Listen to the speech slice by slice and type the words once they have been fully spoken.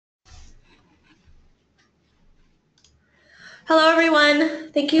Hello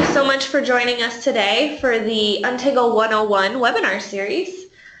everyone. Thank you so much for joining us today for the Untangle 101 webinar series.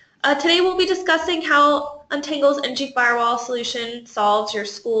 Today we'll be discussing how Untangle's NG Firewall solution solves your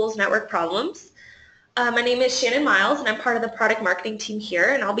school's network problems. My name is Shannon Miles and I'm part of the product marketing team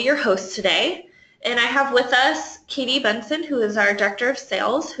here, and I'll be your host today. And I have with us Katie Bensten, who is our Director of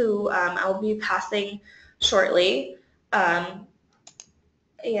Sales, who I'll be passing shortly. She'll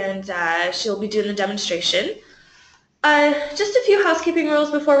be doing the demonstration. Just a few housekeeping rules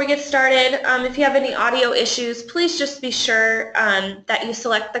before we get started. If you have any audio issues, please just be sure that you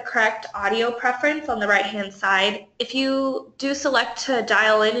select the correct audio preference on the right-hand side. If you do select to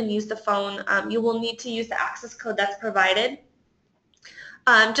dial in and use the phone, you will need to use the access code that's provided.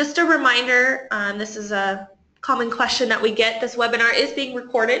 Just a reminder, this is a common question that we get. This webinar is being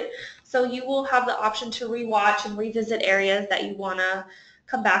recorded, so you will have the option to rewatch and revisit areas that you want to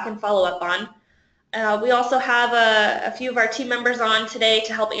come back and follow up on. We also have a few of our team members on today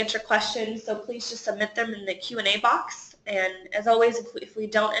to help answer questions, so please just submit them in the Q&A box. And as always, if we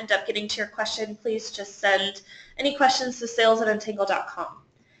don't end up getting to your question, please just send any questions to sales@untangle.com.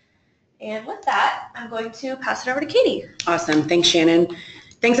 And with that, I'm going to pass it over to Katie. Awesome. Thanks, Shannon.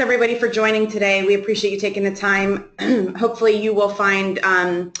 Thanks, everybody, for joining today. We appreciate you taking the time. Hopefully you will find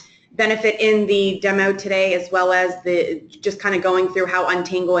benefit in the demo today, as well as just kind of going through how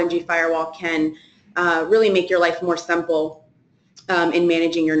Untangle NG Firewall can really make your life more simple in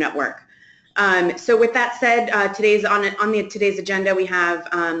managing your network. So with that said, today's agenda we have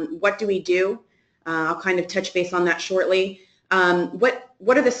what do we do? I'll kind of touch base on that shortly.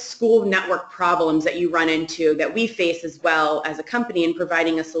 What are the school network problems that you run into that we face as well as a company in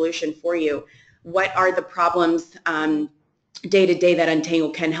providing a solution for you? What are the problems day to day that Untangle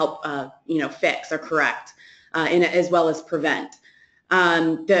can help fix or correct, as well as prevent?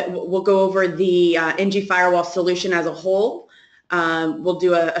 We'll go over the NG Firewall solution as a whole. We'll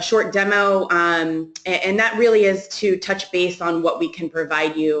do a short demo, and that really is to touch base on what we can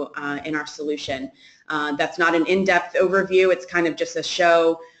provide you in our solution. That's not an in-depth overview. It's kind of just a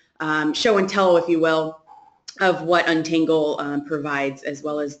show and tell, if you will, of what Untangle provides, as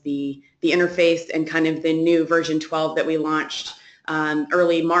well as the interface and kind of the new version 12 that we launched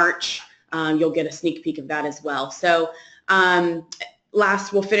early March. You'll get a sneak peek of that as well. So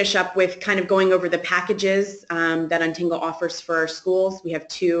last, we'll finish up with kind of going over the packages that Untangle offers for our schools. We have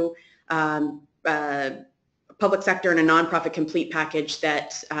two, public sector and a nonprofit complete package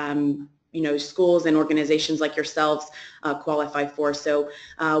that schools and organizations like yourselves qualify for. So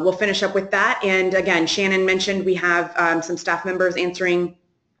we'll finish up with that. And again, Shannon mentioned we have some staff members answering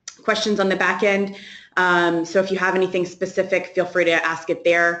questions on the back end. So if you have anything specific, feel free to ask it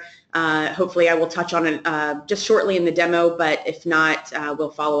there. Hopefully I will touch on it just shortly in the demo, but if not,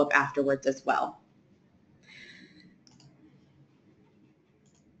 we'll follow up afterwards as well.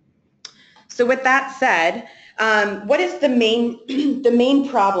 So with that said, what is the main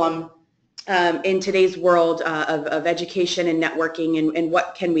problem in today's world of education and networking, and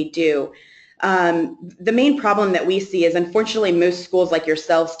what can we do? The main problem that we see is, unfortunately, most schools like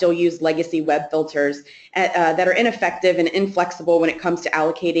yourself still use legacy web filters that are ineffective and inflexible when it comes to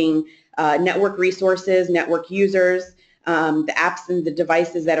allocating network resources, network users, the apps and the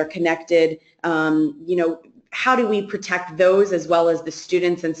devices that are connected. How do we protect those as well as the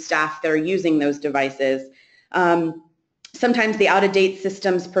students and staff that are using those devices? Sometimes the out-of-date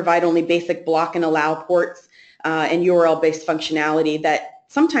systems provide only basic block and allow ports and URL-based functionality that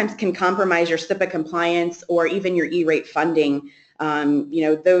sometimes can compromise your SIPA compliance or even your E-rate funding.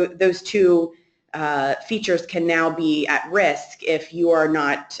 Those two features can now be at risk if you are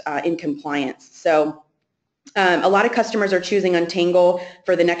not in compliance. So a lot of customers are choosing Untangle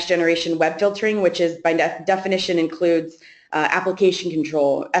for the next generation web filtering, which is by definition includes application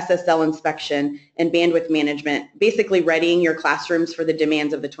control, SSL inspection, and bandwidth management, basically readying your classrooms for the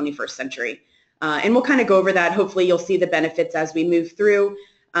demands of the 21st century. And we'll kind of go over that. Hopefully you'll see the benefits as we move through.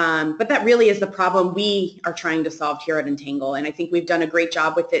 But that really is the problem we are trying to solve here at Untangle, and I think we've done a great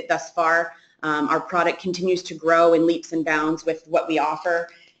job with it thus far. Our product continues to grow in leaps and bounds with what we offer,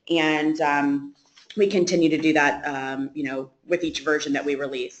 and we continue to do that with each version that we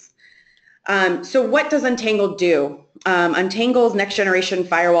release. So what does Untangle do? Untangle's next generation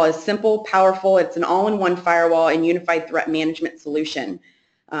firewall is simple, powerful. It's an all-in-one firewall and unified threat management solution.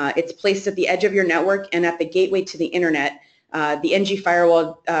 It's placed at the edge of your network and at the gateway to the internet. The NG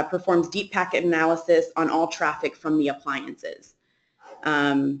Firewall performs deep packet analysis on all traffic from the appliances.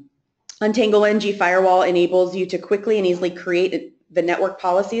 Untangle NG Firewall enables you to quickly and easily create the network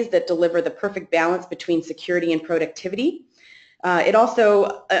policies that deliver the perfect balance between security and productivity.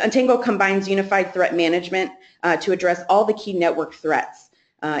 Untangle combines unified threat management to address all the key network threats,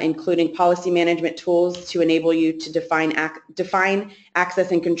 including policy management tools to enable you to define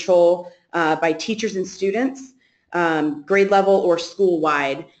access and control by teachers and students, grade level or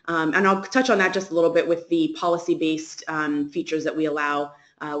school-wide. And I'll touch on that just a little bit with the policy-based features that we allow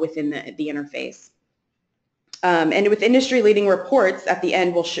within the interface. And with industry-leading reports at the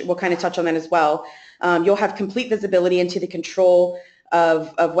end, we'll kind of touch on that as well. You'll have complete visibility into the control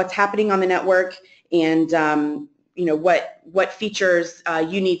of what's happening on the network and what features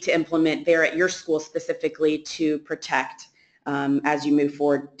you need to implement there at your school specifically to protect as you move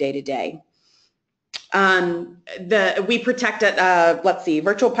forward day to day. We protect at, let's see,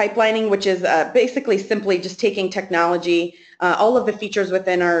 virtual pipelining, which is basically simply just taking technology, all of the features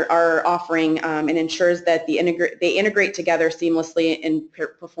within our offering, and ensures that they integrate together seamlessly and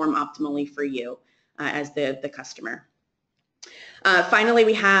perform optimally for you as the customer. Finally,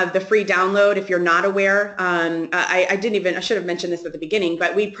 we have the free download. If you're not aware, I should have mentioned this at the beginning,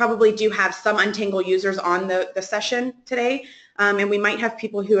 but we probably do have some Untangle users on the session today, and we might have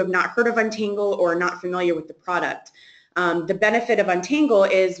people who have not heard of Untangle or are not familiar with the product. The benefit of Untangle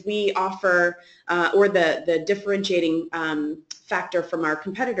is we offer, or the differentiating factor from our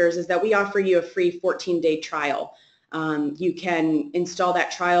competitors is that we offer you a free 14-day trial. You can install that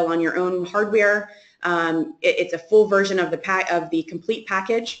trial on your own hardware. It's a full version of the complete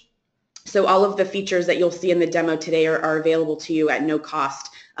package. So all of the features that you'll see in the demo today are available to you at no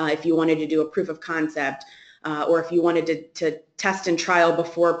cost if you wanted to do a proof of concept or if you wanted to test and trial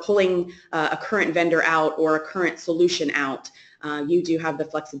before pulling a current vendor out or a current solution out. You do have the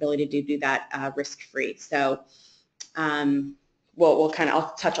flexibility to do that risk-free. So I'll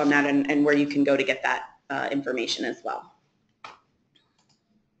touch on that and where you can go to get that information as well.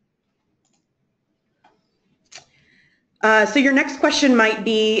 So your next question might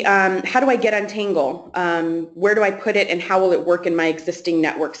be, how do I get Untangle? Where do I put it and how will it work in my existing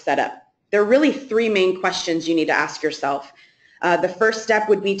network setup? There are really three main questions you need to ask yourself. The first step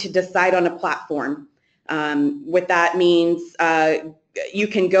would be to decide on a platform. What that means, you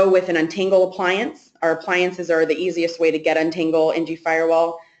can go with an Untangle appliance. Our appliances are the easiest way to get Untangle NG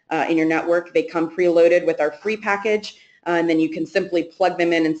Firewall in your network. They come preloaded with our free package, and then you can simply plug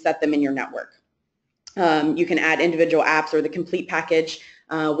them in and set them in your network. You can add individual apps or the complete package,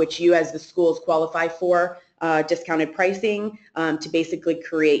 which you as the schools qualify for discounted pricing to basically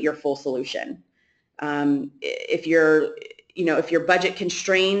create your full solution. If you're budget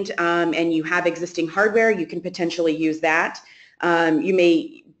constrained and you have existing hardware, you can potentially use that. You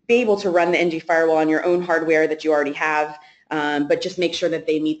may be able to run the NG Firewall on your own hardware that you already have, but just make sure that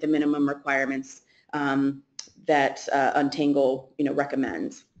they meet the minimum requirements that Untangle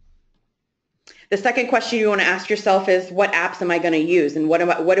recommends. The second question you want to ask yourself is, what apps am I going to use and what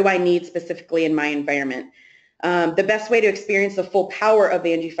do I need specifically in my environment? The best way to experience the full power of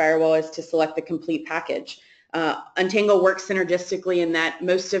the NG Firewall is to select the complete package. Untangle works synergistically in that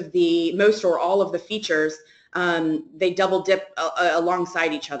most or all of the features, they double dip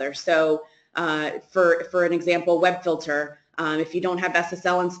alongside each other. So for an example, web filter, if you don't have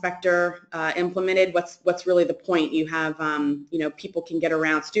SSL inspector implemented, what's really the point? You have, people can get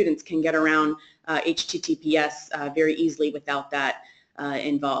around, students can get around HTTPS very easily without that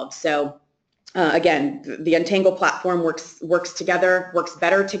involved. So again, the Untangle platform works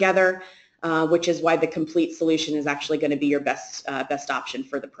better together, which is why the complete solution is actually going to be your best option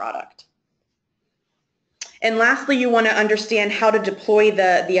for the product. And lastly, you want to understand how to deploy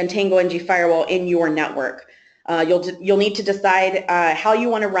the Untangle NG Firewall in your network. You'll need to decide how you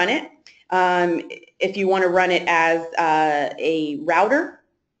want to run it. If you want to run it as a router,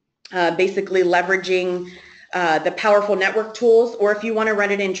 basically leveraging the powerful network tools, or if you want to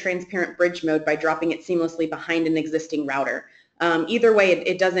run it in transparent bridge mode by dropping it seamlessly behind an existing router. Either way,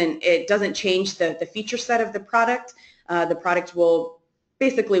 it doesn't change the feature set of the product. The product will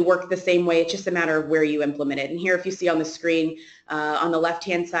basically work the same way. It's just a matter of where you implement it. And here, if you see on the screen, on the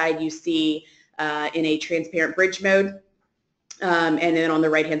left-hand side, you see in a transparent bridge mode, and then on the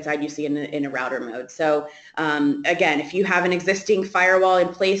right-hand side, you see in a router mode. So again, if you have an existing firewall in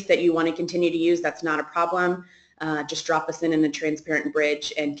place that you want to continue to use, that's not a problem. Just drop us in the transparent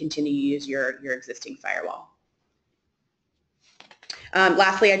bridge and continue to use your existing firewall.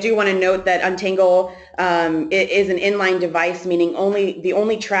 Lastly, I do want to note that Untangle is an inline device, meaning the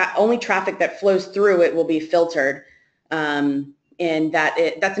only traffic that flows through it will be filtered. And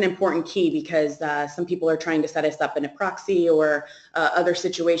that's an important key because some people are trying to set us up in a proxy or other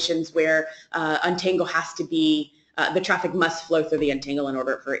situations where Untangle has to be, the traffic must flow through the Untangle in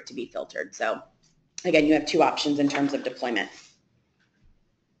order for it to be filtered. So again, you have two options in terms of deployment.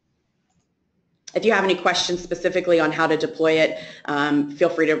 If you have any questions specifically on how to deploy it, feel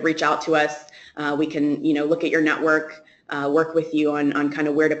free to reach out to us. We can, look at your network, work with you on kind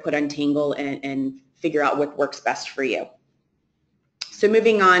of where to put Untangle and figure out what works best for you. So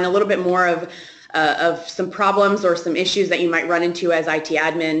moving on, a little bit more of some problems or some issues that you might run into as IT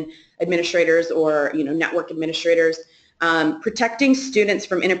administrators or network administrators. Protecting students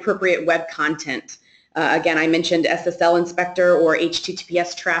from inappropriate web content. Again, I mentioned SSL inspector or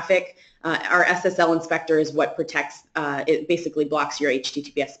HTTPS traffic. Our SSL inspector is what protects, it basically blocks your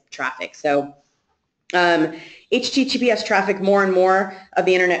HTTPS traffic. So HTTPS traffic, more and more of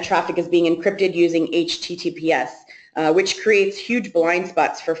the internet traffic is being encrypted using HTTPS, which creates huge blind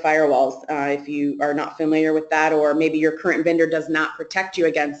spots for firewalls. If you are not familiar with that, or maybe your current vendor does not protect you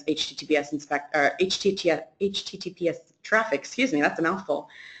against HTTPS traffic, excuse me, that's a mouthful.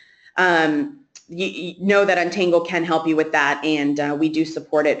 You know that Untangle can help you with that, and we do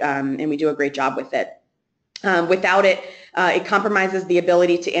support it, and we do a great job with it. Without it, it compromises the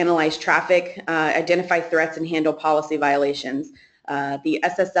ability to analyze traffic, identify threats, and handle policy violations. The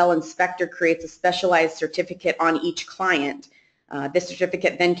SSL inspector creates a specialized certificate on each client. This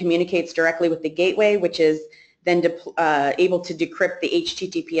certificate then communicates directly with the gateway, which is then able to decrypt the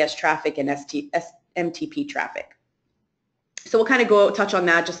HTTPS traffic and SMTP traffic. So we'll kind of touch on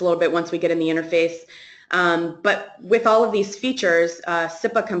that just a little bit once we get in the interface. But with all of these features,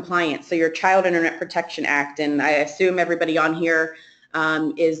 SIPA compliant, so your Child Internet Protection Act, and I assume everybody on here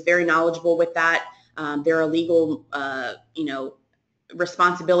is very knowledgeable with that. There are legal,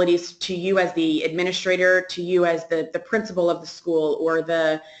 responsibilities to you as the administrator, to you as the principal of the school, or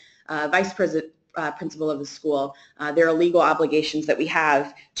the vice principal of the school. There are legal obligations that we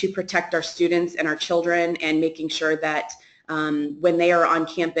have to protect our students and our children, and making sure that when they are on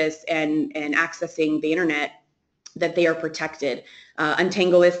campus and accessing the internet, that they are protected.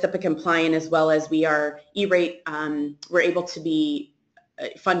 Untangle is SIPA compliant, as well as we are E-rate. We're able to be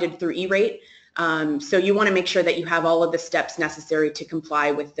funded through E-rate. So you want to make sure that you have all of the steps necessary to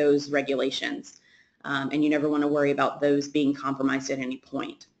comply with those regulations. And you never want to worry about those being compromised at any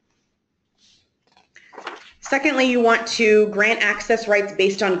point. Secondly, you want to grant access rights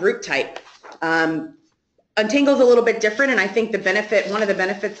based on group type. Untangle is a little bit different, and I think one of the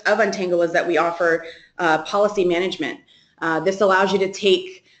benefits of Untangle is that we offer policy management. This allows you to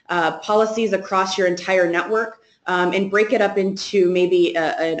take policies across your entire network and break it up into maybe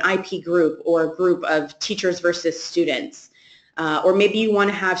an IP group, or a group of teachers versus students. Or maybe you want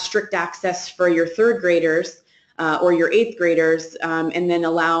to have strict access for your 3rd graders or your 8th graders, and then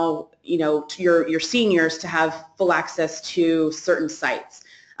allow your seniors to have full access to certain sites.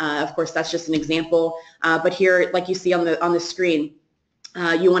 Of course, that's just an example, but here, like you see on the screen,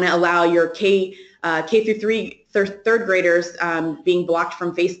 you want to allow your K through 3 third graders being blocked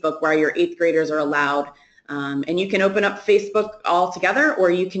from Facebook, while your 8th graders are allowed. And you can open up Facebook altogether,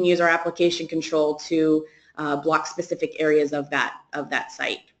 or you can use our application control to block specific areas of that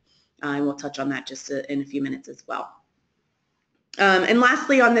site. And we'll touch on that just in a few minutes as well. And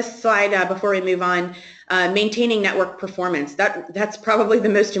lastly, on this slide, before we move on, maintaining network performance. That's probably the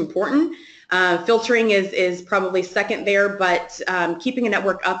most important. Filtering is probably second there, but keeping a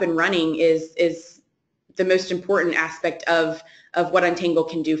network up and running is the most important aspect of what Untangle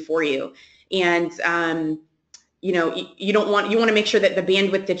can do for you. And you want to make sure that the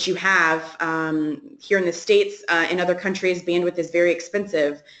bandwidth that you have here in the States, in other countries, bandwidth is very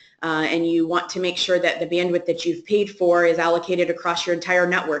expensive. And you want to make sure that the bandwidth that you've paid for is allocated across your entire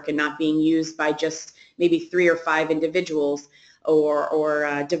network and not being used by just maybe 3 or 5 individuals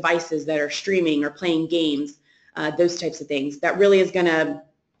or devices that are streaming or playing games, those types of things. That really is going to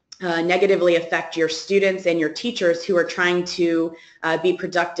negatively affect your students and your teachers who are trying to be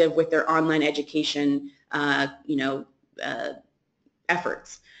productive with their online education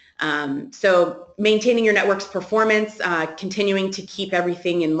efforts. So maintaining your network's performance, continuing to keep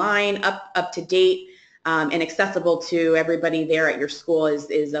everything in line, up to date, and accessible to everybody there at your school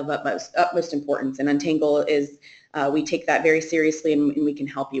is of utmost importance. And Untangle is, we take that very seriously, and we can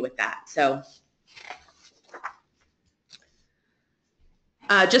help you with that. So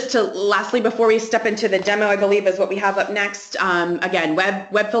just to lastly, before we step into the demo, I believe is what we have up next. Again,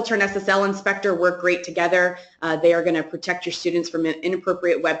 web filter and SSL inspector work great together. They are going to protect your students from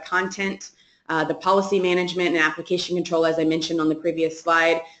inappropriate web content. The policy management and application control, as I mentioned on the previous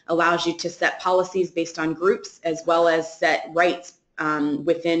slide, allows you to set policies based on groups, as well as set rights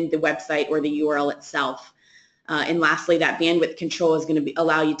within the website or the URL itself. And lastly, that bandwidth control is going to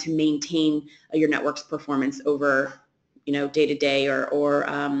allow you to maintain your network's performance over day to day or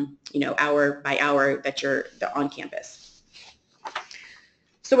hour by hour that you're on campus.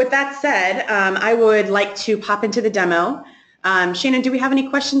 So with that said, I would like to pop into the demo. Shannon, do we have any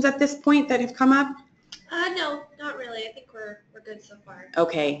questions at this point that have come up? No, not really. I think we're good so far.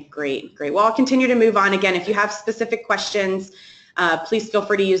 Okay, great. Well, I'll continue to move on. Again, if you have specific questions, please feel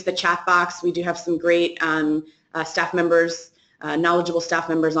free to use the chat box. We do have some great staff members, knowledgeable staff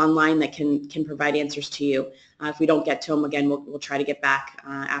members online that can provide answers to you. If we don't get to them, again, we'll try to get back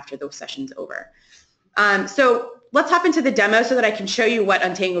after the session's over. So let's hop into the demo so that I can show you what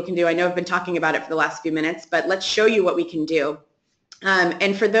Untangle can do. I know I've been talking about it for the last few minutes, but let's show you what we can do.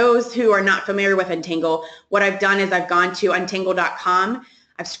 And for those who are not familiar with Untangle, what I've done is I've gone to untangle.com,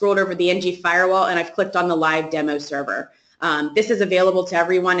 I've scrolled over the NG Firewall, and I've clicked on the live demo server. This is available to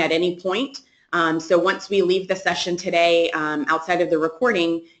everyone at any point. So once we leave the session today, outside of the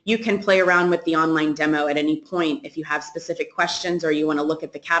recording, you can play around with the online demo at any point if you have specific questions or you want to look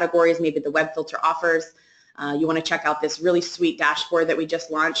at the categories, maybe the web filter offers. You want to check out this really sweet dashboard that we just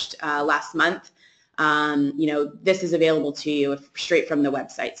launched last month. This is available to you straight from the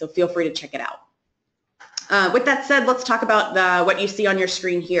website, so feel free to check it out. With that said, let's talk about what you see on your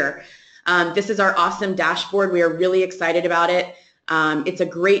screen here. This is our awesome dashboard. We are really excited about it. It's a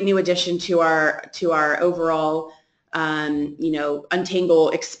great new addition to our overall, Untangle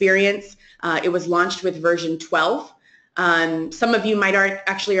experience. It was launched with version 12. Some of you might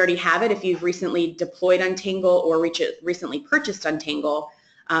actually already have it if you've recently deployed Untangle or recently purchased Untangle.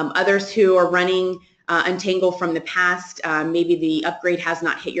 Others who are running Untangle from the past, maybe the upgrade has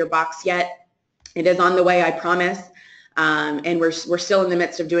not hit your box yet. It is on the way, I promise. And we're still in the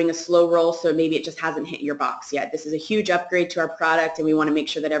midst of doing a slow roll, so maybe it just hasn't hit your box yet. This is a huge upgrade to our product, and we want to make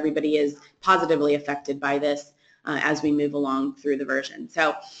sure that everybody is positively affected by this as we move along through the version.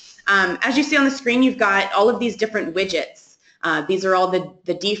 So as you see on the screen, you've got all of these different widgets. These are all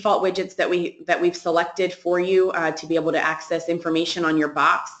the default widgets that we've selected for you to be able to access information on your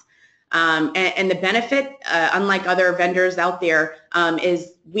box. And the benefit, unlike other vendors out there,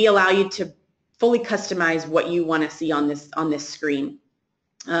 is we allow you to fully customize what you want to see on this screen.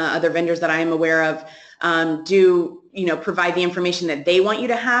 Other vendors that I am aware of do provide the information that they want you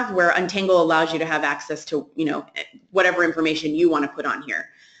to have, where Untangle allows you to have access to whatever information you want to put on here.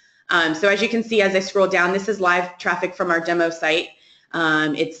 So as you can see, as I scroll down, this is live traffic from our demo site.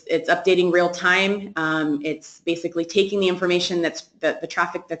 It's updating real time. It's basically taking the information the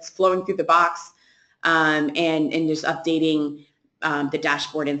traffic that's flowing through the box and just updating the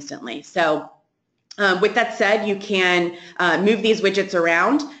dashboard instantly. So with that said, you can move these widgets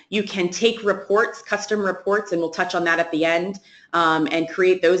around. You can take reports, custom reports, and we'll touch on that at the end, and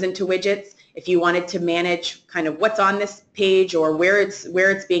create those into widgets. If you wanted to manage kind of what's on this page or where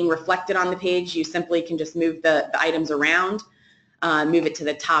it's being reflected on the page, you simply can just move the items around. Move it to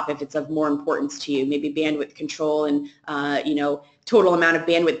the top if it's of more importance to you, maybe bandwidth control and total amount of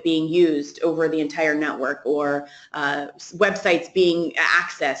bandwidth being used over the entire network, or websites being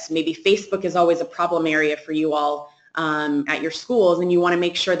accessed. Maybe Facebook is always a problem area for you all at your schools, and you want to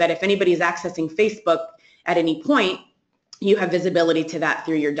make sure that if anybody's accessing Facebook at any point, you have visibility to that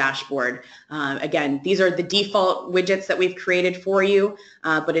through your dashboard. Again, these are the default widgets that we've created for you,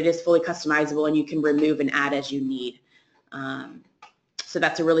 but it is fully customizable and you can remove and add as you need. So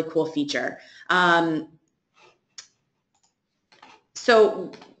that's a really cool feature.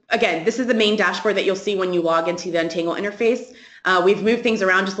 So again, this is the main dashboard that you'll see when you log into the Untangle interface. We've moved things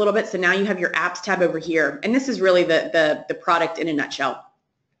around just a little bit, so now you have your apps tab over here, and this is really the product in a nutshell.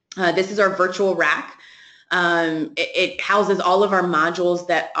 This is our virtual rack. It houses all of our modules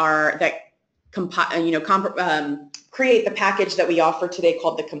that create the package that we offer today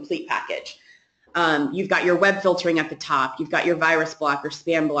called the Complete package. You've got your web filtering at the top. You've got your virus blocker,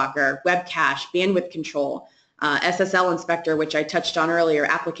 spam blocker, web cache, bandwidth control, SSL inspector, which I touched on earlier,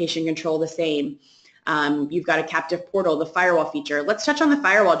 application control the same. You've got a captive portal, the firewall feature. Let's touch on the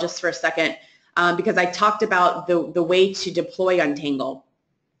firewall just for a second because I talked about the way to deploy Untangle.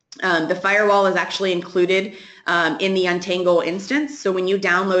 The firewall is actually included in the Untangle instance. So when you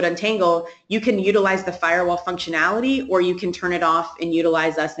download Untangle, you can utilize the firewall functionality, or you can turn it off and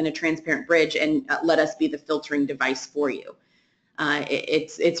utilize us in a transparent bridge and let us be the filtering device for you.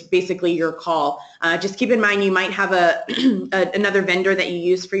 It's basically your call. Just keep in mind you might have another vendor that you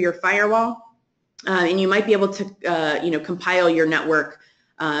use for your firewall, and you might be able to compile your network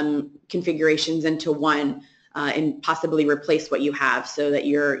configurations into one. And possibly replace what you have so that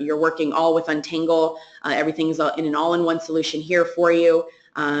you're working all with Untangle. Everything's in an all-in-one solution here for you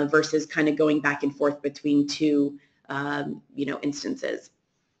versus kind of going back and forth between two instances.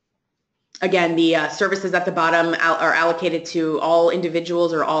 Again, the services at the bottom are allocated to all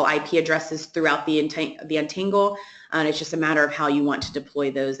individuals or all IP addresses throughout the Untangle, and it's just a matter of how you want to deploy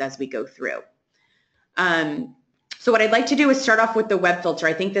those as we go through. So what I'd like to do is start off with the web filter.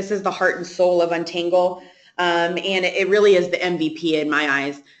 I think this is the heart and soul of Untangle, and it really is the MVP in my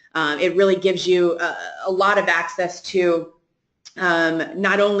eyes. It really gives you a lot of access to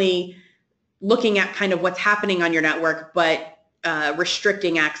not only looking at kind of what's happening on your network, but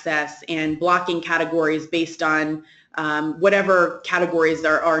restricting access and blocking categories based on whatever categories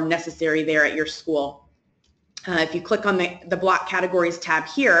are necessary there at your school. If you click on the block categories tab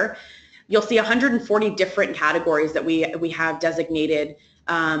here, you'll see 140 different categories that we have designated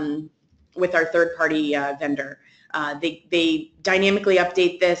with our third-party vendor. They dynamically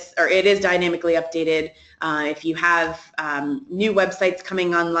update this, or it is dynamically updated. If you have new websites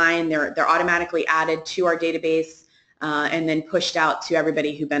coming online, they're automatically added to our database and then pushed out to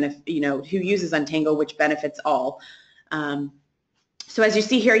everybody who who uses Untangle, which benefits all. So as you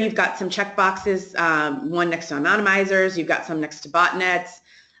see here, you've got some checkboxes, one next to anonymizers, you've got some next to botnets,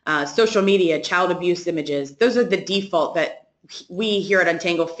 social media, child abuse images. Those are the default that we here at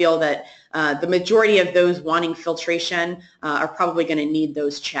Untangle feel that the majority of those wanting filtration are probably going to need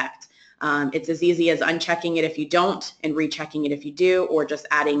those checked. It's as easy as unchecking it if you don't and rechecking it if you do, or just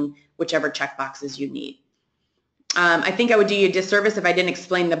adding whichever checkboxes you need. I think I would do you a disservice if I didn't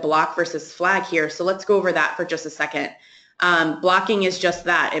explain the block versus flag here, so let's go over that for just a second. Blocking is just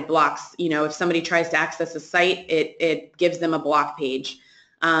that. It blocks, if somebody tries to access a site, it gives them a block page.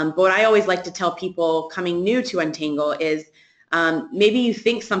 But what I always like to tell people coming new to Untangle is maybe you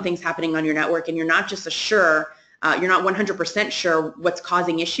think something's happening on your network and you're not just you're not 100% sure what's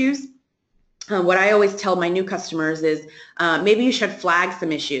causing issues. What I always tell my new customers is maybe you should flag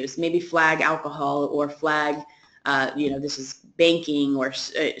some issues, maybe flag alcohol or flag, this is banking or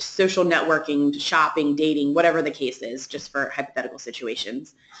social networking, shopping, dating, whatever the case is, just for hypothetical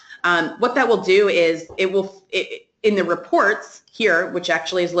situations. What that will do is in the reports here, which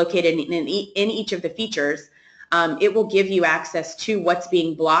actually is located in each of the features, it will give you access to what's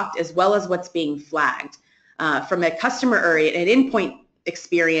being blocked as well as what's being flagged. From a customer or an endpoint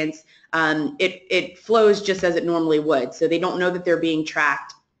experience, it flows just as it normally would. So they don't know that they're being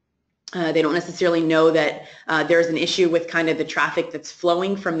tracked. They don't necessarily know that there's an issue with kind of the traffic that's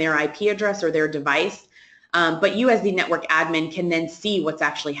flowing from their IP address or their device. But you as the network admin can then see what's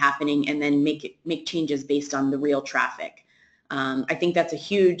actually happening and then make changes based on the real traffic. I think that's a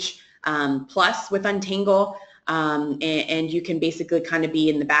huge plus with Untangle, and you can basically kind of be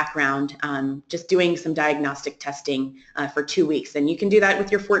in the background just doing some diagnostic testing for 2 weeks. And you can do that with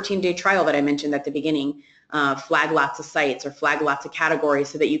your 14-day trial that I mentioned at the beginning. Flag lots of sites or flag lots of categories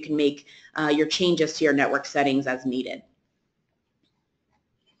so that you can make your changes to your network settings as needed.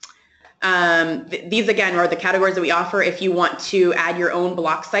 These again are the categories that we offer. If you want to add your own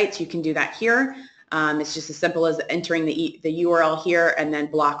block sites, you can do that here. It's just as simple as entering the URL here and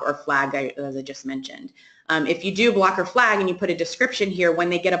then block or flag as I just mentioned. If you do block or flag and you put a description here, when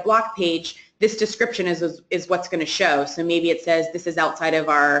they get a block page, this description is what's going to show. So maybe it says this is outside of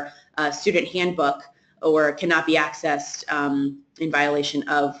our student handbook, or cannot be accessed in violation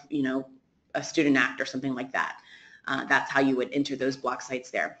of, a student act or something like that. That's how you would enter those block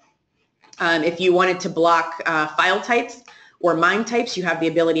sites there. If you wanted to block file types or MIME types, you have the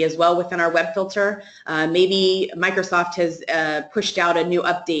ability as well within our web filter. Maybe Microsoft has pushed out a new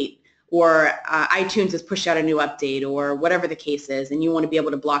update, or iTunes has pushed out a new update, or whatever the case is, and you want to be able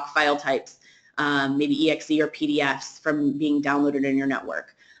to block file types, maybe EXE or PDFs from being downloaded in your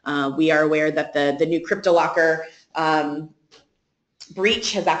network. We are aware that the new CryptoLocker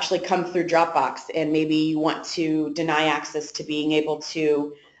breach has actually come through Dropbox, and maybe you want to deny access to being able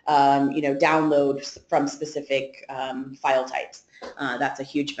to download from specific file types. That's a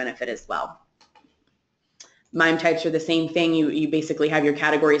huge benefit as well. MIME types are the same thing. You basically have your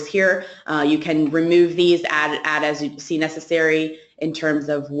categories here. You can remove these, add as you see necessary in terms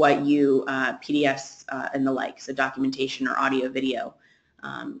of what you, PDFs and the like, so documentation or audio, video.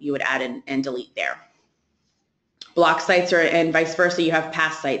 You would add and delete there. Block sites and vice versa, you have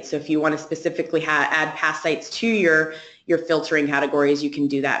pass sites. So if you want to specifically add pass sites to your filtering categories, you can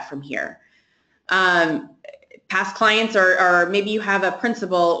do that from here. Pass clients are maybe you have a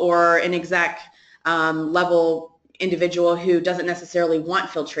principal or an exec level individual who doesn't necessarily want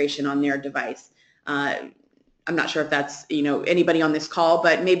filtration on their device. I'm not sure if that's anybody on this call,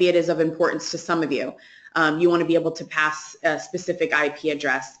 but maybe it is of importance to some of you. You want to be able to pass a specific IP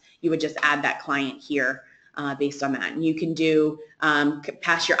address. You would just add that client here based on that. And you can do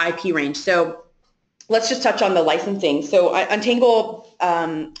pass your IP range. So let's just touch on the licensing. So Untangle,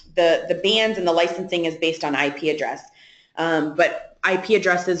 the bans and the licensing is based on IP address, but IP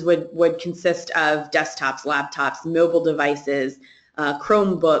addresses would consist of desktops, laptops, mobile devices,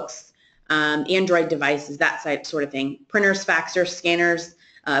 Chromebooks, Android devices, that sort of thing. Printers, faxers, scanners,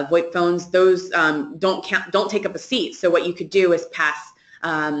 VoIP phones, those don't take up a seat. So what you could do is pass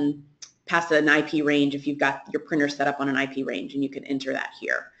an IP range if you've got your printer set up on an IP range, and you can enter that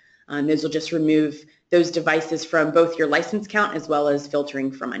here. Those will just remove those devices from both your license count as well as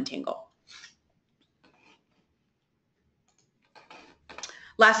filtering from Untangle.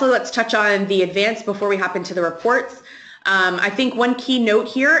 Lastly, let's touch on the advanced before we hop into the reports. I think one key note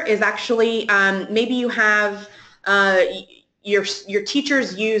here is actually maybe you have your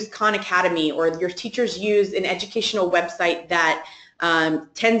teachers use Khan Academy, or your teachers use an educational website that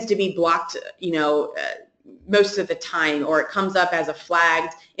tends to be blocked, most of the time, or it comes up as a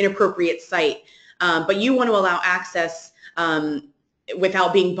flagged inappropriate site, but you want to allow access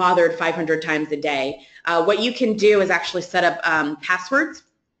without being bothered 500 times a day. What you can do is actually set up passwords.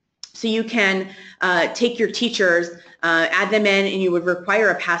 So you can take your teachers, add them in, and you would require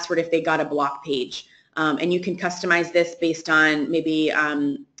a password if they got a block page. And you can customize this based on maybe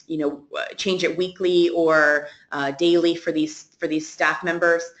change it weekly or daily for these staff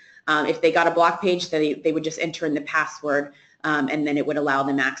members. If they got a block page, they would just enter in the password, and then it would allow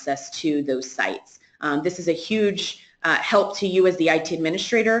them access to those sites. This is a huge help to you as the IT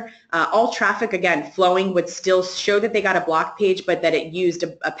administrator. All traffic, again, flowing would still show that they got a block page, but that it used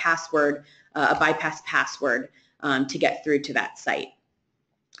a password, a bypass password, to get through to that site.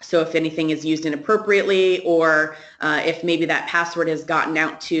 So if anything is used inappropriately, or if maybe that password has gotten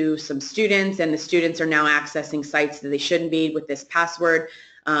out to some students and the students are now accessing sites that they shouldn't be with this password,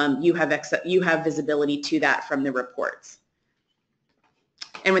 you have visibility to that from the reports.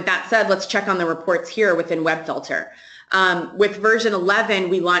 And with that said, let's check on the reports here within WebFilter. With version 11,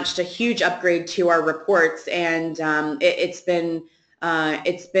 we launched a huge upgrade to our reports, and it's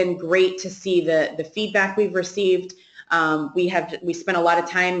been great to see the feedback we've received. We spent a lot of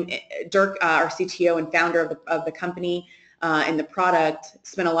time, Dirk, our CTO and founder of the company and the product,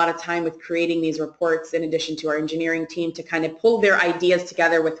 spent a lot of time with creating these reports, in addition to our engineering team, to kind of pull their ideas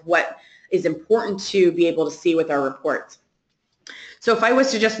together with what is important to be able to see with our reports. So if I was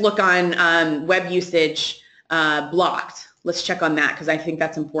to just look on web usage blocked, let's check on that, because I think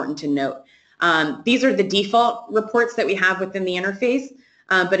that's important to note. These are the default reports that we have within the interface,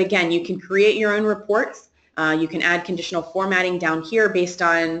 but again, you can create your own reports. You can add conditional formatting down here based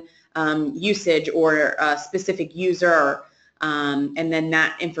on usage or a specific user, and then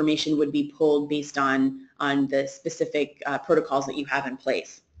that information would be pulled based on the specific protocols that you have in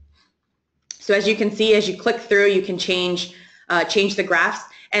place. So as you can see, as you click through, you can change the graphs,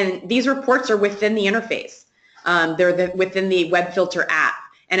 and these reports are within the interface. They're within the WebFilter app.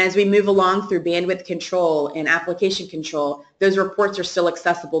 And as we move along through bandwidth control and application control, those reports are still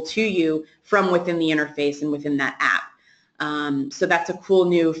accessible to you from within the interface and within that app. So that's a cool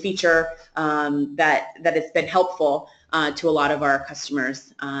new feature that has been helpful to a lot of our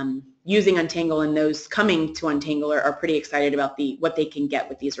customers using Untangle, and those coming to Untangle are pretty excited about what they can get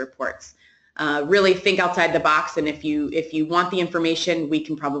with these reports. Really think outside the box, and if you want the information, we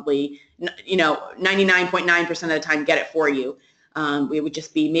can probably 99.9% of the time get it for you. It would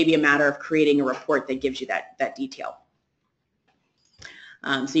just be maybe a matter of creating a report that gives you that detail.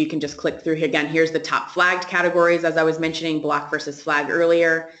 So you can just click through here. Again, here's the top flagged categories, as I was mentioning, block versus flag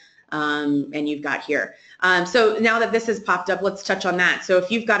earlier, and you've got here. So now that this has popped up, let's touch on that. So if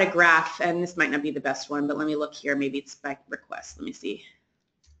you've got a graph, and this might not be the best one, but let me look here. Maybe it's by request. Let me see.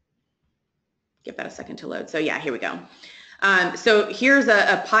 Give that a second to load. So yeah, here we go. So here's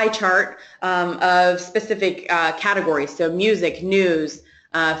a pie chart of specific categories. So music, news,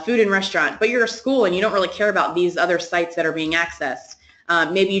 food and restaurant. But you're a school and you don't really care about these other sites that are being accessed.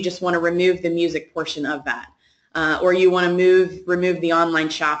 Maybe you just want to remove the music portion of that. Or you want to remove the online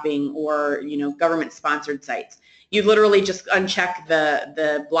shopping or government-sponsored sites. You literally just uncheck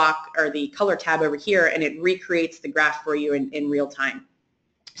the block or the color tab over here, and it recreates the graph for you in real time.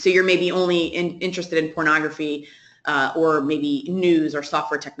 So you're maybe only interested in pornography or maybe news or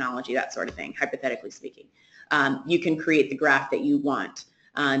software technology, that sort of thing, hypothetically speaking. You can create the graph that you want.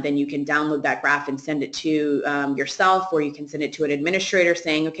 Then you can download that graph and send it to yourself, or you can send it to an administrator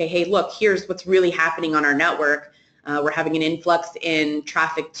saying, okay, hey, look, here's what's really happening on our network. We're having an influx in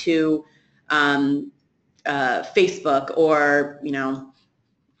traffic to Facebook, or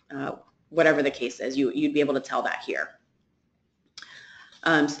whatever the case is. You'd be able to tell that here.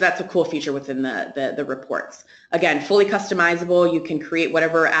 So that's a cool feature within the reports. Again, fully customizable. You can create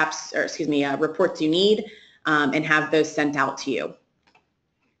whatever apps, or excuse me, reports you need and have those sent out to you.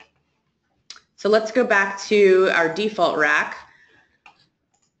 So let's go back to our default rack.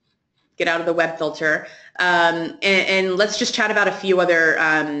 Get out of the web filter. And let's just chat about a few other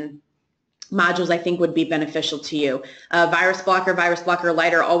modules I think would be beneficial to you. Virus Blocker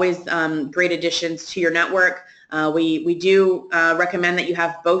Lite are always great additions to your network. We do recommend that you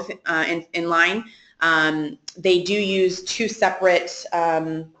have both in line. They do use two separate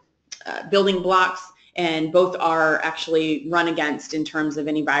building blocks, and both are actually run against in terms of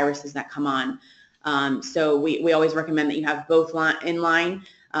any viruses that come on. So we always recommend that you have both in line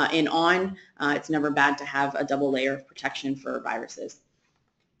and on. It's never bad to have a double layer of protection for viruses.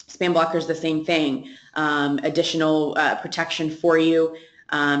 Spam blocker is the same thing. Additional protection for you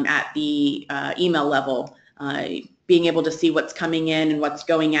at the email level, being able to see what's coming in and what's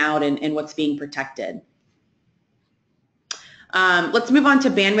going out and what's being protected. Let's move on to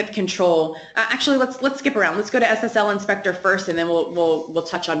bandwidth control. Actually, let's skip around. Let's go to SSL Inspector first, and then we'll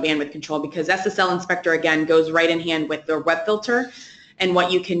touch on bandwidth control, because SSL Inspector again goes right in hand with the web filter and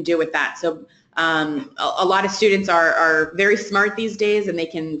what you can do with that. So a lot of students are very smart these days, and they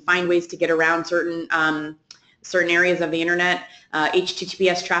can find ways to get around certain areas of the internet.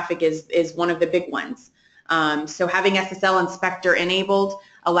 HTTPS traffic is one of the big ones. So having SSL Inspector enabled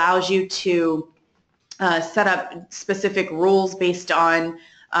allows you to set up specific rules based on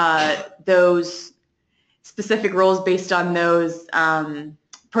those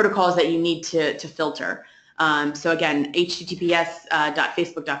protocols that you need to filter. So again,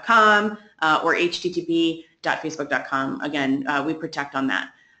 https.facebook.com or http.facebook.com. Again, we protect on that.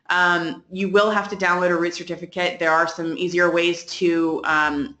 You will have to download a root certificate. There are some easier ways to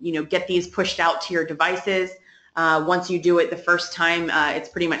get these pushed out to your devices. Once you do it the first time, it's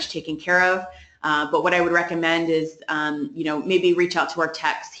pretty much taken care of. But what I would recommend is maybe reach out to our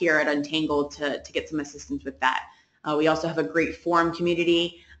techs here at Untangle to get some assistance with that. We also have a great forum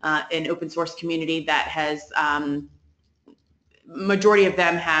community, an open source community that has, majority of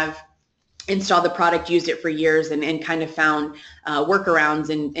them have installed the product, used it for years, and kind of found workarounds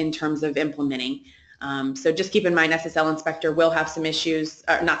in terms of implementing. So just keep in mind, SSL Inspector will have some issues,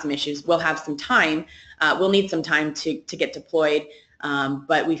 not some issues, we'll have some time. We'll need some time to get deployed,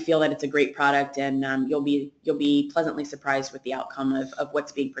 but we feel that it's a great product, and you'll be pleasantly surprised with the outcome of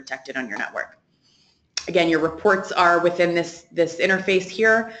what's being protected on your network. Again, your reports are within this interface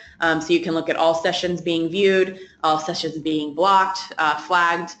here, so you can look at all sessions being viewed, all sessions being blocked,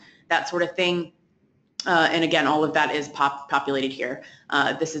 flagged, that sort of thing. And again, all of that is populated here.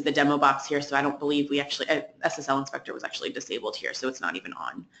 This is the demo box here, so I don't believe we actually, SSL Inspector was actually disabled here, so it's not even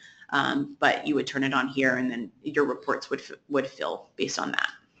on. But you would turn it on here, and then your reports would fill based on that.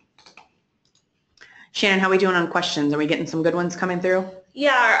 Shannon, how are we doing on questions? Are we getting some good ones coming through?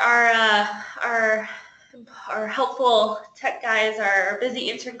 Yeah, our helpful tech guys are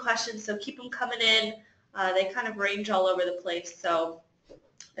busy answering questions, so keep them coming in. They kind of range all over the place, so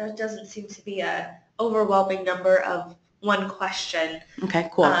there doesn't seem to be an overwhelming number of one question. Okay,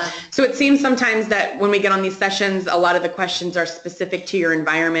 cool. So it seems sometimes that when we get on these sessions, a lot of the questions are specific to your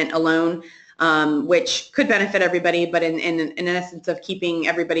environment alone, which could benefit everybody, but in essence of keeping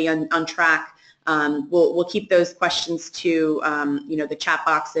everybody on track, we'll keep those questions to the chat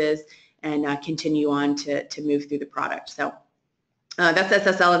boxes and continue on to move through the product. So that's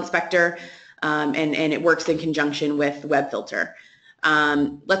SSL Inspector, and it works in conjunction with Web Filter.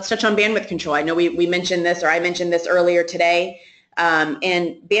 Let's touch on bandwidth control. I know we mentioned this, or I mentioned this earlier today,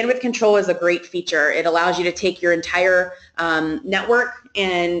 and bandwidth control is a great feature. It allows you to take your entire network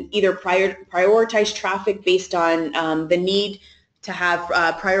and either prioritize traffic based on the need to have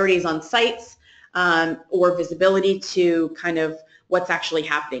priorities on sites or visibility to kind of what's actually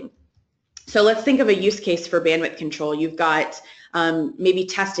happening. So let's think of a use case for bandwidth control. You've got maybe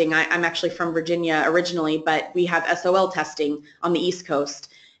testing. I'm actually from Virginia originally, but we have SOL testing on the East Coast.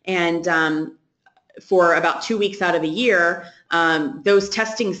 And for about 2 weeks out of the year, those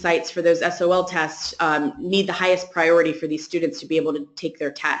testing sites for those SOL tests need the highest priority for these students to be able to take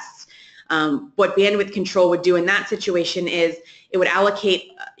their tests. What bandwidth control would do in that situation is it would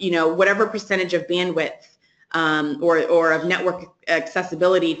allocate, whatever percentage of bandwidth or of network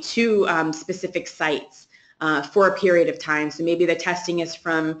accessibility to specific sites for a period of time. So maybe the testing is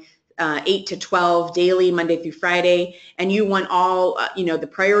from 8 to 12 daily, Monday through Friday, and you want all, the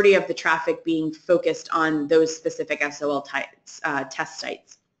priority of the traffic being focused on those specific SOL test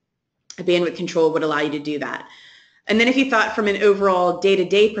sites. A bandwidth control would allow you to do that. And then if you thought from an overall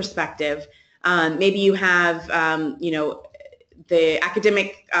day-to-day perspective, maybe you have, the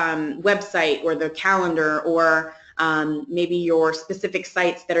academic website or the calendar, or maybe your specific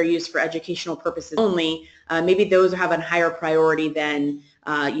sites that are used for educational purposes only, maybe those have a higher priority than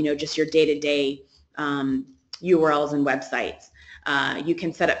just your day-to-day URLs and websites. You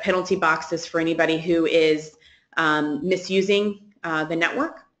can set up penalty boxes for anybody who is misusing the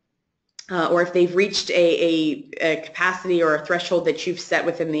network, or if they've reached a capacity or a threshold that you've set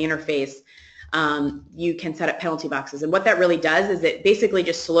within the interface. You can set up penalty boxes, and what that really does is it basically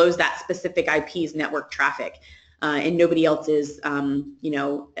just slows that specific IP's network traffic, and nobody else is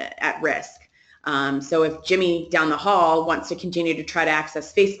at risk. So if Jimmy down the hall wants to continue to try to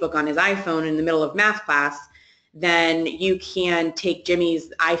access Facebook on his iPhone in the middle of math class, then you can take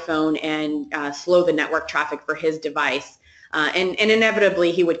Jimmy's iPhone and slow the network traffic for his device, and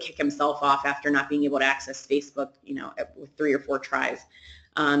inevitably he would kick himself off after not being able to access Facebook, with 3 or 4 tries.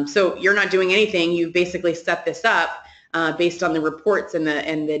 So you're not doing anything. You've basically set this up based on the reports and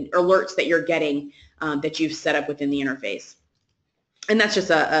the alerts that you're getting that you've set up within the interface. And that's just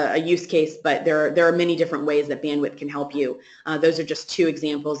a use case, but there are many different ways that bandwidth can help you. Those are just 2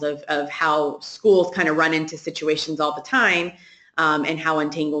 examples of how schools kind of run into situations all the time, and how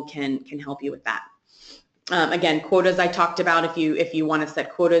Untangle can help you with that. Again, quotas I talked about. If you want to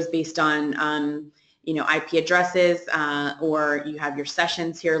set quotas based on IP addresses, or you have your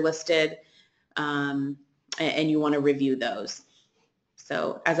sessions here listed, and you want to review those.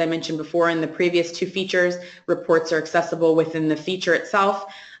 So as I mentioned before in the previous 2 features, reports are accessible within the feature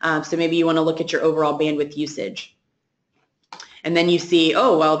itself. So maybe you want to look at your overall bandwidth usage. And then you see,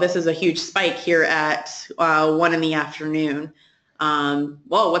 oh, well, this is a huge spike here at 1 in the afternoon.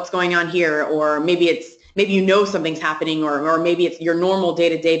 Well, what's going on here? Or maybe something's happening, or maybe it's your normal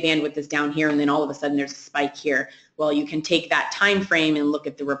day-to-day bandwidth is down here, and then all of a sudden there's a spike here. Well, you can take that time frame and look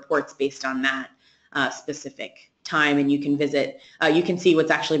at the reports based on that specific time, and you can see what's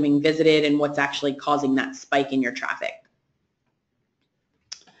actually being visited and what's actually causing that spike in your traffic.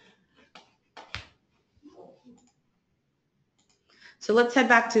 So let's head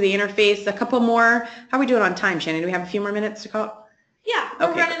back to the interface. A couple more. How are we doing on time, Shannon? Do we have a few more minutes to call? Yeah,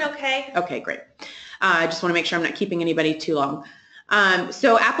 we're running okay. Okay, great. I just want to make sure I'm not keeping anybody too long.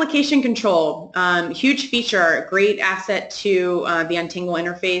 So application control, huge feature, great asset to the Untangle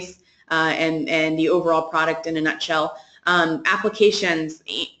interface and the overall product in a nutshell. Applications,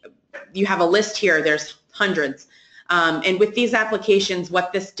 you have a list here. There's hundreds. And with these applications,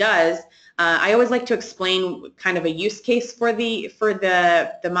 what this does, I always like to explain kind of a use case for the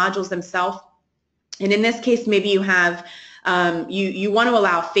modules themselves. And in this case, maybe you have you want to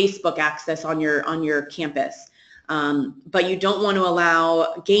allow Facebook access on your campus, but you don't want to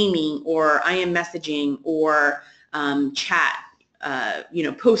allow gaming or IM messaging or chat,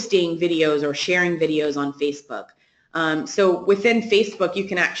 posting videos or sharing videos on Facebook. So within Facebook, you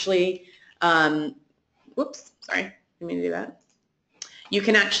can actually, whoops, sorry, didn't mean to do that. You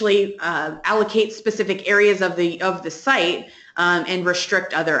can actually allocate specific areas of the site and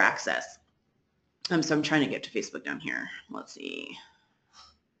restrict other access. So I'm trying to get to Facebook down here. Let's see.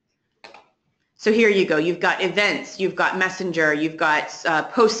 So here you go. You've got events, you've got Messenger, you've got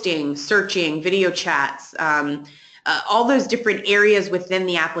posting, searching, video chats, all those different areas within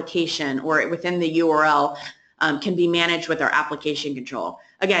the application or within the URL can be managed with our application control.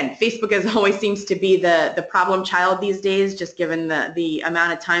 Again, Facebook always seems to be the problem child these days, just given the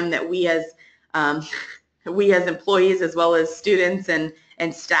amount of time that we as employees as well as students and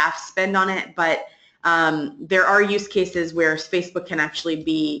staff spend on it. But there are use cases where Facebook can actually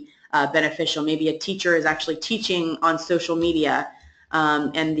be beneficial. Maybe a teacher is actually teaching on social media,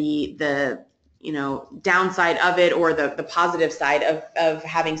 and the downside of it, or the positive side of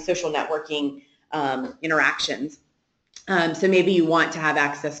having social networking interactions. So maybe you want to have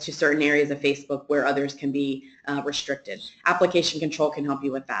access to certain areas of Facebook where others can be restricted. Application control can help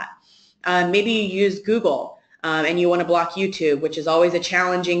you with that. Maybe you use Google and you want to block YouTube, which is always a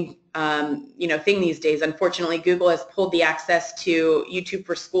challenging thing these days. Unfortunately, Google has pulled the access to YouTube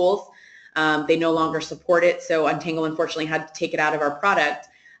for schools. They no longer support it, so Untangle unfortunately had to take it out of our product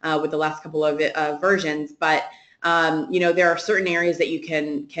with the last couple of versions. But there are certain areas that you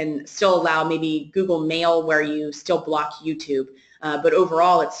can still allow, maybe Google Mail, where you still block YouTube, but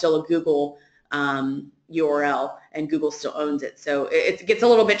overall it's still a Google URL, and Google still owns it. So it gets a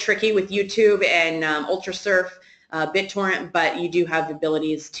little bit tricky with YouTube and UltraSurf, BitTorrent, but you do have the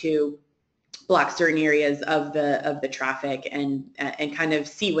abilities to block certain areas of the traffic and kind of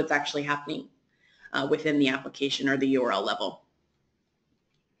see what's actually happening within the application or the URL level.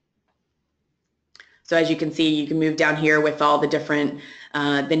 So as you can see, you can move down here with all the different,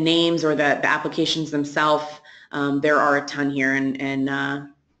 the names or the applications themselves. There are a ton here, and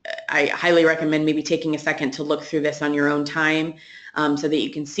I highly recommend maybe taking a second to look through this on your own time so that you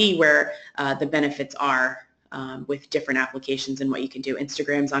can see where the benefits are with different applications and what you can do.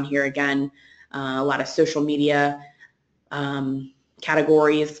 Instagram's on here again, a lot of social media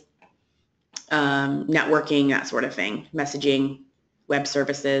categories, networking, that sort of thing, messaging, web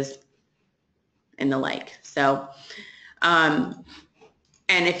services, and the like. So, and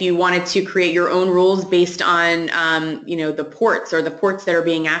if you wanted to create your own rules based on, the ports or the ports that are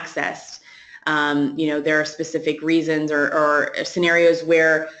being accessed, there are specific reasons or scenarios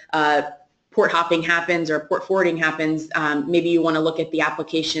where port hopping happens or port forwarding happens. Maybe you want to look at the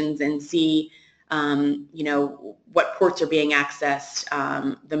applications and see, what ports are being accessed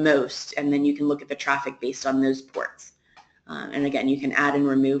the most, and then you can look at the traffic based on those ports. And again, you can add and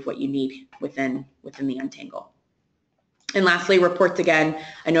remove what you need within the Untangle. And lastly, reports again.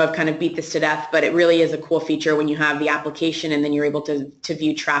 I know I've kind of beat this to death, but it really is a cool feature when you have the application and then you're able to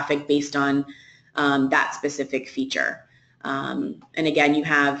view traffic based on that specific feature. And again, you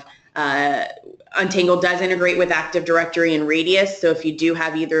have Untangle does integrate with Active Directory and Radius, so if you do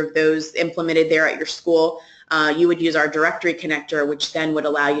have either of those implemented there at your school, you would use our directory connector, which then would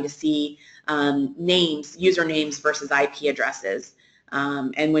allow you to see names, usernames versus IP addresses.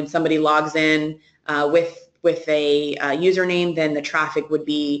 And when somebody logs in with a username, then the traffic would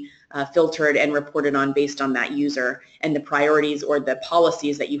be filtered and reported on based on that user and the priorities or the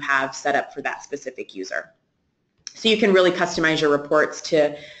policies that you have set up for that specific user. So you can really customize your reports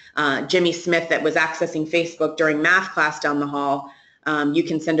to Jimmy Smith that was accessing Facebook during math class down the hall. You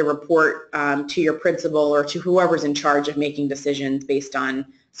can send a report to your principal or to whoever's in charge of making decisions based on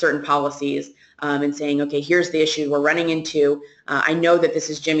certain policies and saying, okay, here's the issue we're running into. I know that this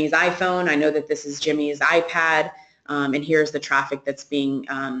is Jimmy's iPhone. I know that this is Jimmy's iPad, and here's the traffic that's being,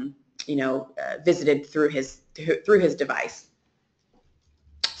 visited through his device.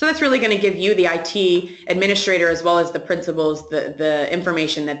 So that's really going to give you, the IT administrator, as well as the principals, the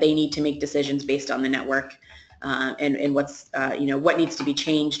information that they need to make decisions based on the network and what's, what needs to be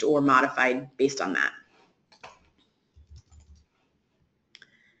changed or modified based on that.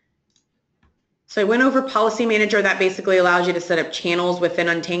 So I went over Policy Manager. That basically allows you to set up channels within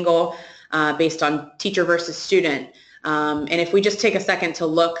Untangle based on teacher versus student. And if we just take a second to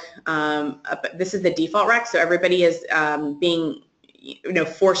look, this is the default rack, so everybody is being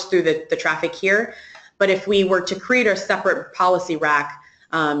forced through the traffic here. But if we were to create a separate policy rack,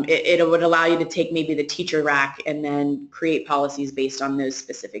 it would allow you to take maybe the teacher rack and then create policies based on those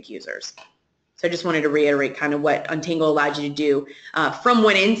specific users. So I just wanted to reiterate kind of what Untangle allows you to do from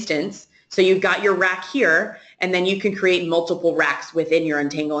one instance. So you've got your rack here, and then you can create multiple racks within your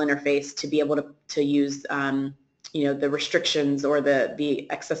Untangle interface to be able to use the restrictions or the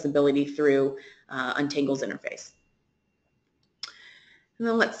accessibility through Untangle's interface. And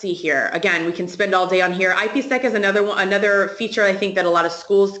then let's see here. Again, we can spend all day on here. IPsec is another feature I think that a lot of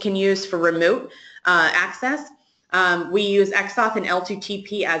schools can use for remote access. We use XAuth and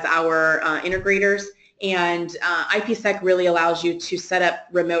L2TP as our integrators, and IPsec really allows you to set up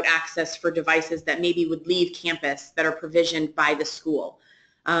remote access for devices that maybe would leave campus that are provisioned by the school.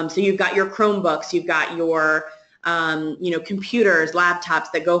 So you've got your Chromebooks, you've got your computers,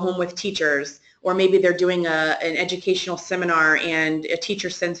 laptops that go home with teachers, or maybe they're doing an educational seminar and a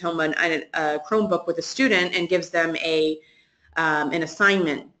teacher sends home a Chromebook with a student and gives them an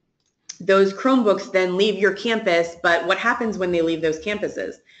assignment. Those Chromebooks then leave your campus, but what happens when they leave those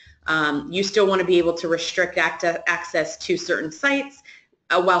campuses? You still want to be able to restrict access to certain sites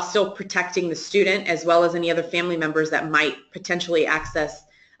while still protecting the student as well as any other family members that might potentially access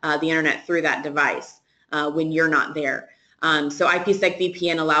the internet through that device when you're not there. So IPsec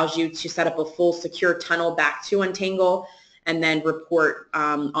VPN allows you to set up a full secure tunnel back to Untangle and then report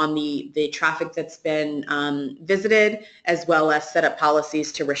on the traffic that's been visited, as well as set up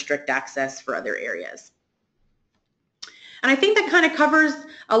policies to restrict access for other areas. And I think that kind of covers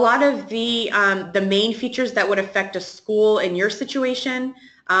a lot of the main features that would affect a school in your situation.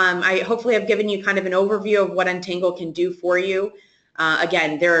 I hopefully have given you kind of an overview of what Untangle can do for you.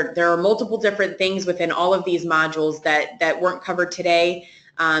 Again, there are multiple different things within all of these modules that weren't covered today.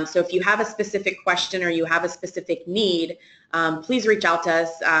 So if you have a specific question or you have a specific need, please reach out to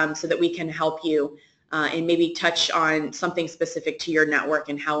us so that we can help you and maybe touch on something specific to your network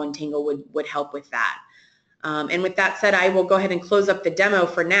and how Untangle would help with that. And with that said, I will go ahead and close up the demo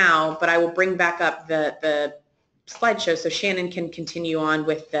for now, but I will bring back up the slideshow so Shannon can continue on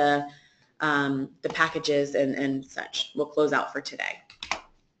with the packages and such. We'll close out for today.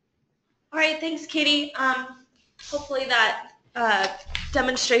 All right, thanks, Katie. Hopefully that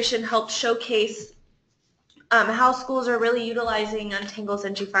demonstration helped showcase how schools are really utilizing Untangle's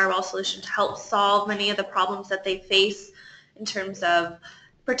NG Firewall solution to help solve many of the problems that they face in terms of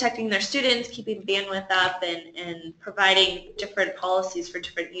protecting their students, keeping bandwidth up, and providing different policies for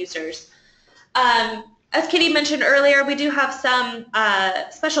different users. As Katie mentioned earlier, we do have some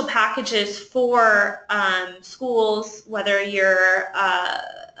special packages for schools, whether you're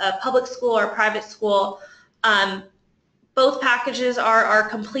a public school or a private school. Both packages are our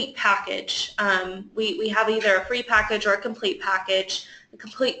complete package. We have either a free package or a complete package. The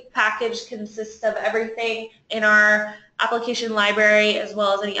complete package consists of everything in our application library as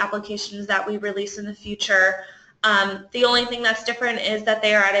well as any applications that we release in the future. The only thing that's different is that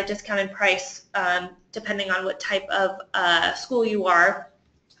they are at a discounted price depending on what type of school you are.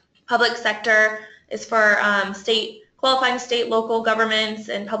 Public sector is for qualifying state, local governments,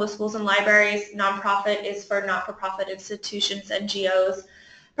 and public schools and libraries. Nonprofit is for not-for-profit institutions, NGOs,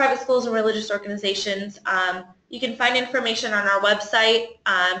 private schools, and religious organizations. You can find information on our website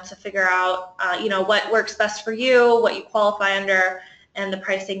to figure out, what works best for you, what you qualify under, and the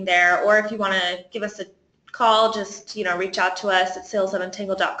pricing there. Or if you want to give us a call, just reach out to us at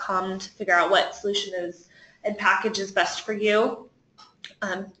sales@untangle.com to figure out what solution is and package is best for you.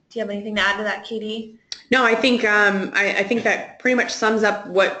 Do you have anything to add to that, Katie? No, I think that pretty much sums up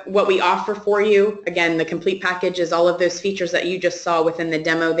what we offer for you. Again, the complete package is all of those features that you just saw within the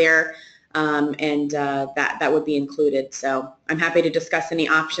demo there, and that would be included. So I'm happy to discuss any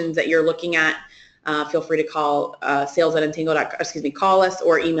options that you're looking at. Feel free to call call us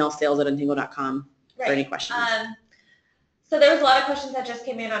or email sales@untangle.com for any questions. So there was a lot of questions that just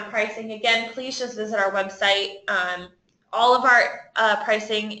came in on pricing. Again, please just visit our website. All of our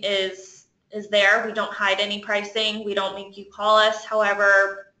pricing is there. We don't hide any pricing. We don't make you call us.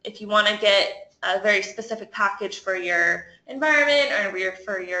 However, if you want to get a very specific package for your environment or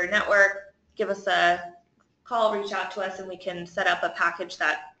for your network, give us a call, reach out to us, and we can set up a package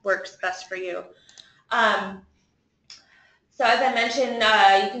that works best for you. So as I mentioned,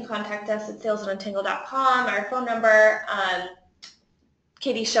 you can contact us at sales@untangle.com, our phone number.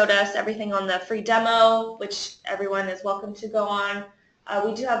 Katie showed us everything on the free demo, which everyone is welcome to go on.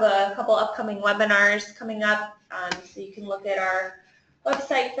 We do have a couple upcoming webinars coming up, so you can look at our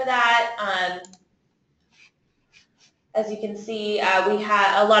website for that. As you can see, we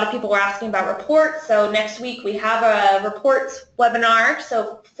had a lot of people were asking about reports, so next week we have a reports webinar,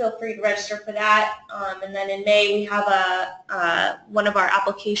 so feel free to register for that. And then in May we have one of our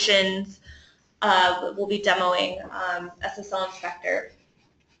applications we'll be demoing, SSL Inspector.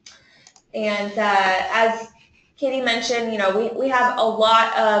 And as Katie mentioned, we have a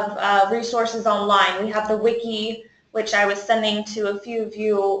lot of resources online. We have the wiki, which I was sending to a few of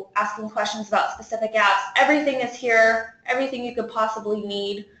you asking questions about specific apps. Everything is here, everything you could possibly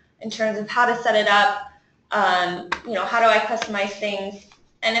need in terms of how to set it up, how do I customize things.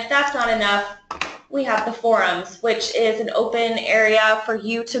 And if that's not enough, we have the forums, which is an open area for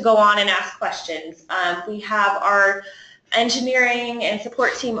you to go on and ask questions. We have our engineering and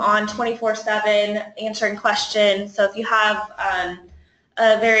support team on 24/7 answering questions. So if you have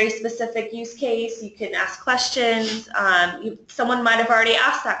a very specific use case, you can ask questions. Someone might have already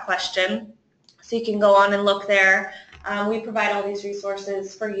asked that question, so you can go on and look there. We provide all these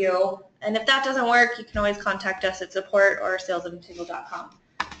resources for you. And if that doesn't work, you can always contact us at support or sales@untangle.com.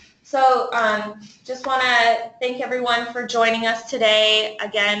 So just want to thank everyone for joining us today.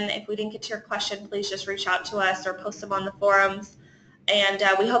 Again, if we didn't get to your question, please just reach out to us or post them on the forums. And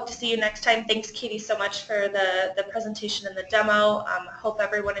we hope to see you next time. Thanks, Katie, so much for the presentation and the demo. Hope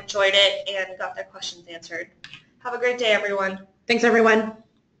everyone enjoyed it and got their questions answered. Have a great day, everyone. Thanks, everyone.